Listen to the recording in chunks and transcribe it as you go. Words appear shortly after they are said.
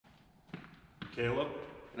Caleb.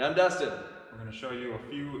 And I'm Dustin. We're going to show you a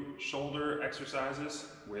few shoulder exercises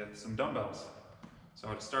with some dumbbells.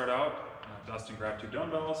 So to start out, Dustin grabbed 2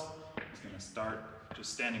 dumbbells. He's going to start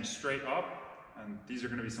just standing straight up, and these are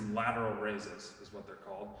going to be some lateral raises is what they're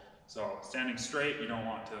called. So standing straight, you don't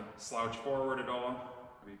want to slouch forward at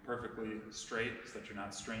all. Be perfectly straight so that you're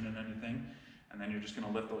not straining anything. And then you're just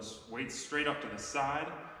going to lift those weights straight up to the side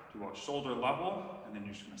to about shoulder level, and then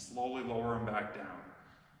you're just going to slowly lower them back down.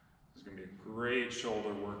 This is going to be a great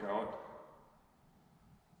shoulder workout.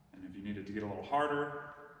 And if you need it to get a little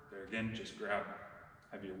harder, there again, just grab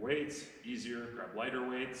heavier weights. Easier, grab lighter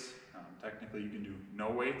weights. Technically, you can do no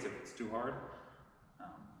weights if it's too hard. And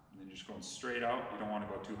then you're just going straight out. You don't want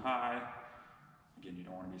to go too high. Again, you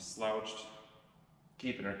don't want to be slouched.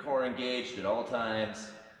 Keeping our core engaged at all times.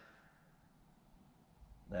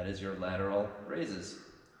 That is your lateral raises.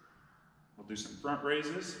 We'll do some front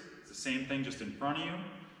raises. It's the same thing, just in front of you.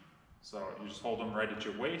 So you just hold them right at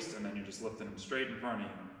your waist, and then you're just lifting them straight in front of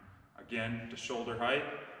you. Again, to shoulder height.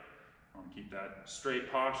 You want to keep that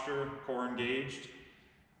straight posture, core engaged.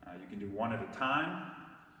 You can do one at a time.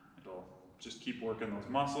 It'll just keep working those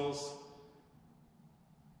muscles.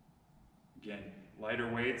 Again,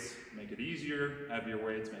 lighter weights make it easier. Heavier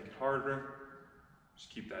weights make it harder. Just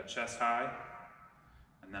keep that chest high.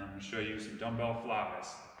 And then I'm going to show you some dumbbell flies.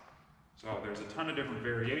 So there's a ton of different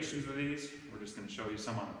variations of these. We're just going to show you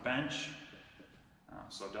some on the bench.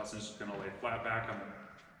 So Dustin's just going to lay flat back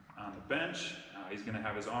on the bench. He's going to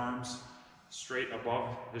have his arms straight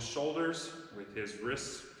above his shoulders with his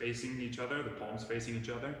wrists facing each other, the palms facing each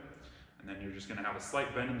other. And then you're just going to have a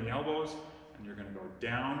slight bend in the elbows, and you're going to go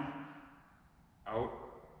down, out,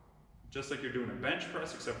 just like you're doing a bench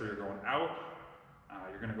press, except for you're going out.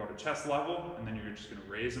 You're going to go to chest level, and then you're just going to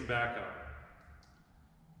raise them back up.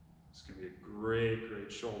 It's going to be a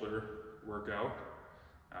great shoulder workout.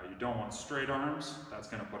 You don't want straight arms. That's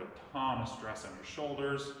going to put a ton of stress on your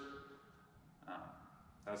shoulders.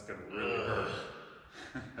 That's going to really hurt.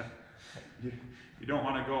 You don't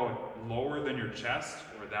want to go lower than your chest,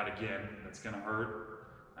 or that again, that's going to hurt.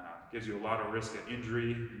 Gives you a lot of risk of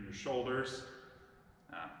injury in your shoulders.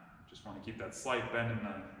 Just want to keep that slight bend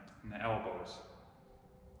in the elbows.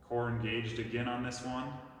 Core engaged again on this one.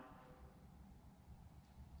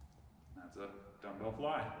 That's a dumbbell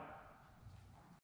fly.